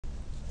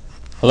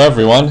Hello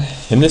everyone.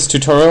 In this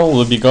tutorial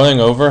we'll be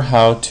going over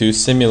how to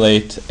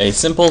simulate a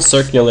simple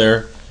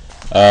circular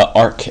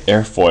arc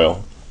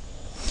airfoil.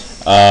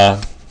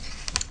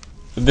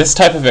 This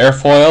type of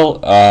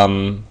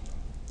airfoil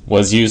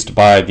was used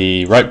by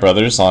the Wright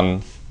brothers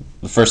on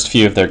the first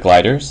few of their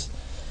gliders,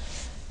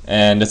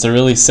 and it's a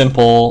really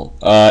simple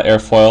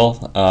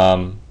airfoil.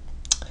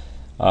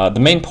 The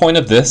main point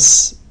of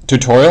this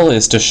tutorial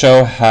is to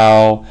show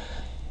how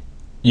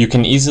you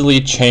can easily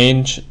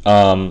change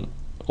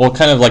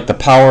kind of like the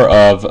power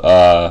of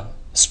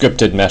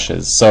scripted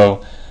meshes.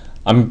 So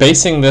I'm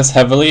basing this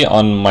heavily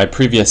on my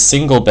previous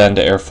single bend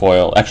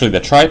airfoil, actually the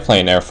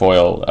triplane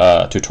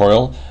airfoil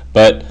tutorial,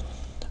 but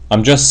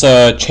I'm just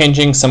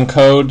changing some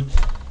code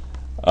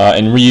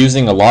and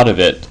reusing a lot of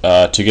it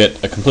to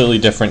get a completely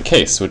different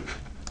case.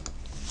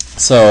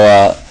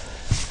 So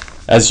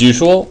as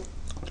usual,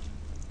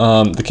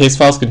 the case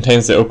files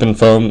contains the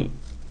OpenFOAM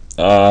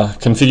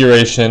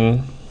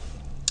configuration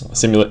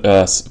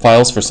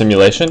files for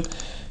simulation.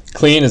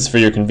 Clean is for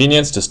your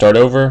convenience to start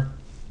over.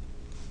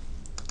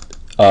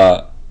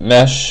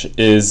 Mesh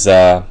is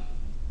our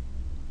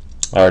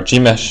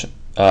Gmesh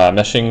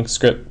meshing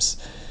scripts,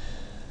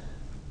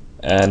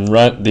 and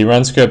the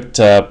run script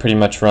pretty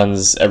much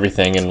runs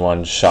everything in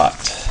one shot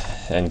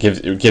and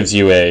gives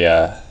you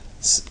a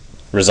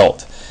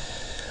result.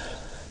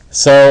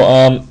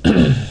 So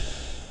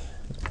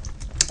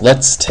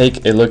let's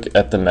take a look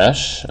at the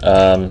mesh.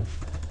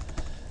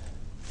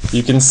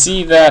 You can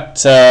see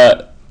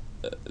that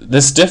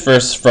this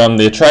differs from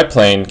the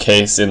triplane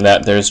case in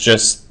that there's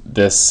just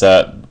this,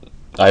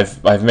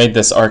 I've made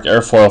this arc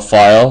airfoil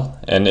file,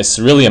 and it's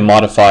really a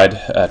modified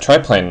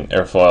triplane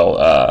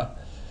airfoil,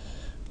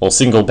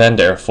 single bend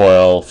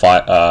airfoil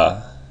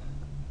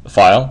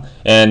file,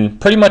 and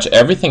pretty much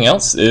everything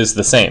else is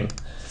the same.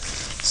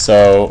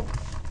 So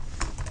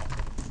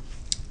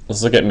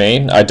let's look at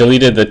main. I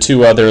deleted the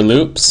two other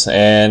loops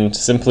and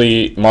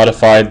simply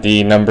modified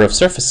the number of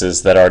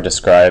surfaces that are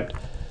described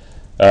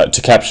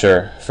to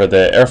capture for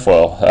the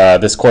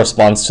airfoil. This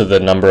corresponds to the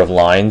number of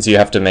lines you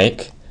have to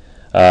make,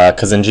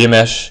 because in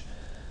Gmesh,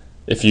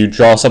 if you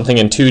draw something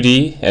in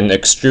 2D and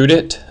extrude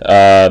it,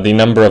 the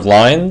number of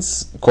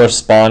lines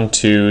correspond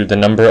to the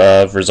number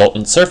of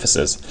resultant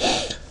surfaces.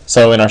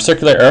 So in our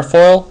circular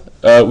airfoil,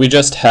 we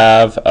just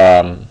have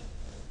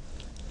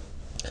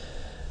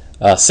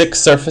 6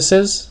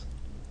 surfaces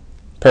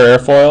per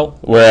airfoil,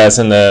 whereas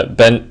in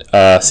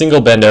the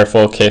single bend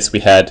airfoil case we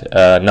had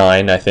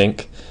 9, I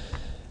think.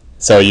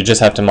 So you just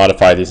have to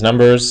modify these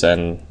numbers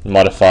and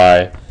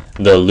modify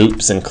the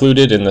loops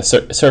included in the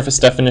surface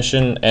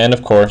definition, and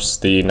of course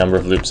the number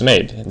of loops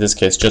made. In this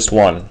case just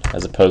 1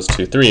 as opposed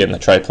to 3 in the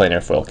triplane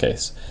airfoil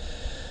case.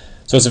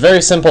 So it's a very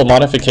simple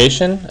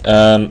modification.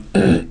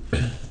 To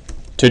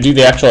do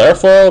the actual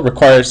airfoil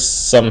requires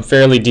some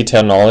fairly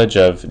detailed knowledge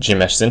of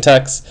Gmesh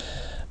syntax,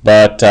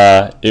 but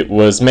it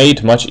was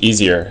made much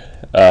easier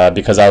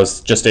because I was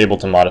just able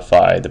to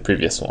modify the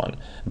previous one,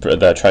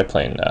 the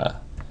triplane,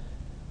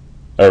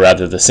 or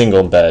rather the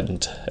single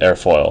bend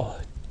airfoil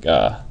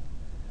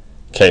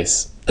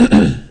case.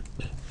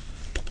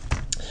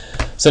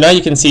 So now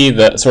you can see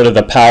the sort of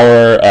the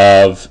power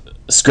of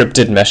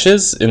scripted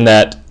meshes in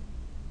that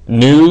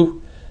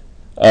new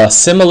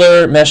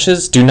similar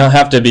meshes do not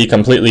have to be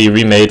completely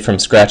remade from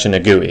scratch in a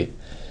GUI.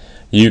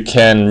 You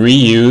can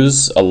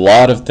reuse a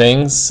lot of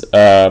things,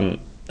 and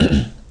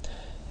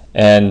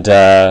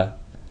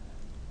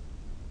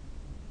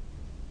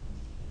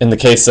in the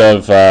case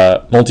of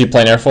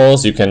multiplane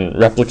airfoils, you can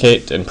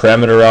replicate and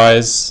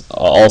parameterize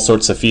all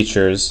sorts of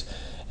features,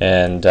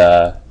 and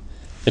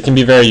it can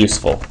be very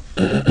useful.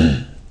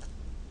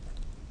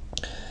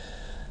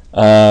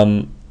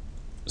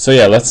 So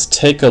yeah, let's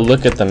take a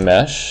look at the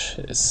mesh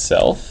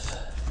itself.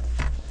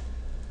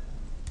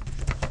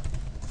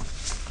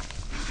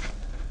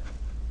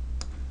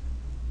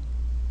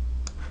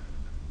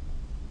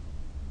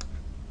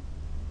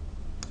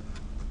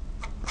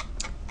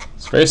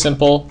 It's very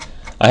simple.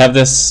 I have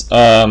this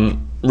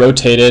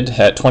rotated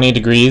at 20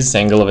 degrees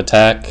angle of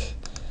attack.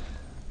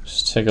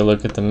 Just take a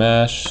look at the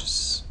mesh.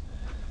 It's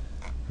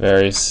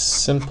very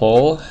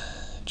simple.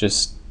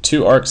 Just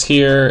 2 arcs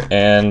here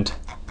and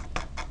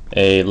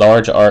a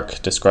large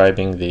arc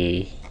describing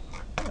the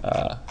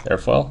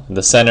airfoil.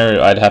 The center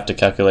I'd have to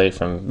calculate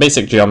from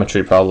basic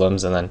geometry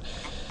problems, and then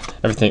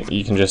everything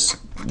you can just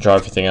draw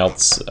everything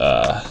else.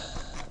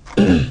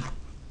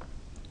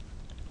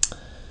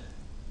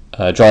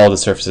 Draw all the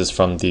surfaces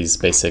from these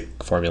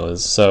basic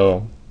formulas.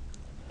 So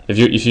if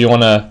you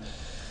want to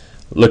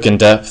look in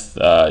depth,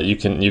 you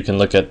can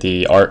look at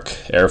the arc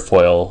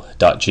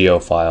airfoil.go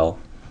file.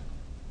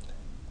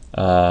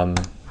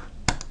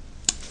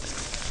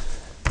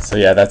 So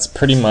yeah, that's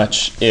pretty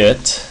much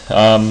it.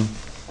 I've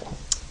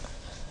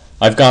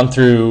gone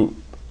through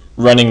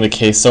running the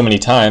case so many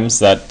times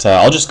that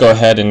I'll just go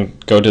ahead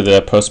and go to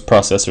the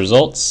post-process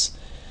results.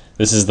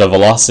 This is the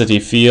velocity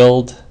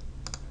field.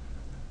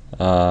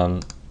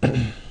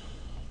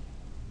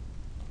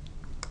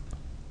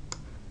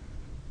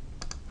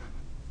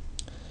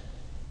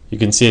 You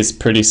can see it's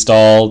pretty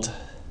stalled.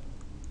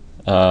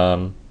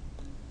 The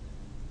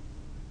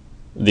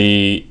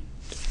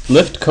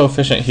lift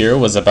coefficient here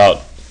was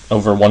about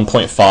over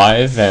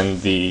 1.5,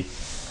 and the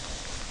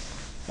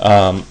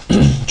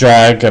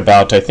drag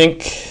about, I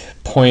think,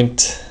 I'm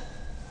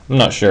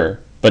not sure,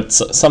 but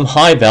some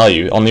high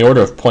value on the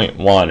order of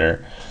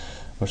 0.1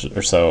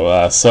 or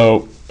so.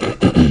 So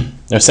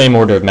the same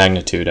order of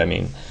magnitude, I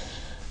mean.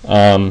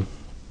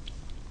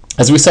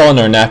 As we saw in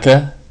our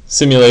NACA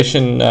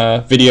simulation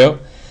video,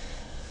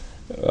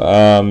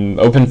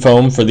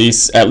 OpenFOAM for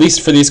these, at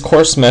least for these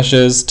coarse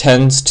meshes,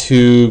 tends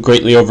to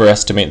greatly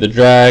overestimate the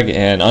drag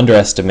and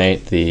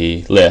underestimate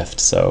the lift.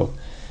 So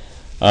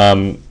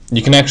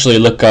you can actually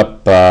look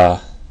up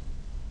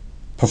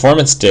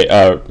performance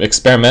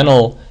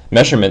experimental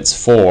measurements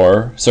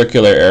for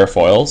circular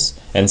airfoils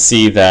and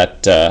see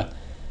that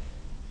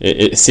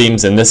it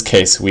seems in this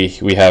case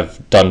we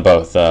have done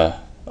both,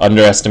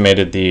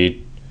 underestimated the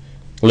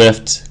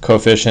lift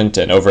coefficient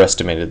and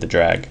overestimated the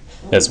drag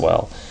as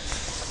well.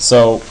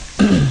 So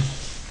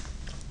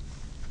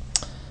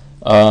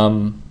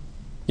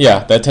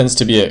yeah, that tends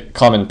to be a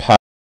common pattern.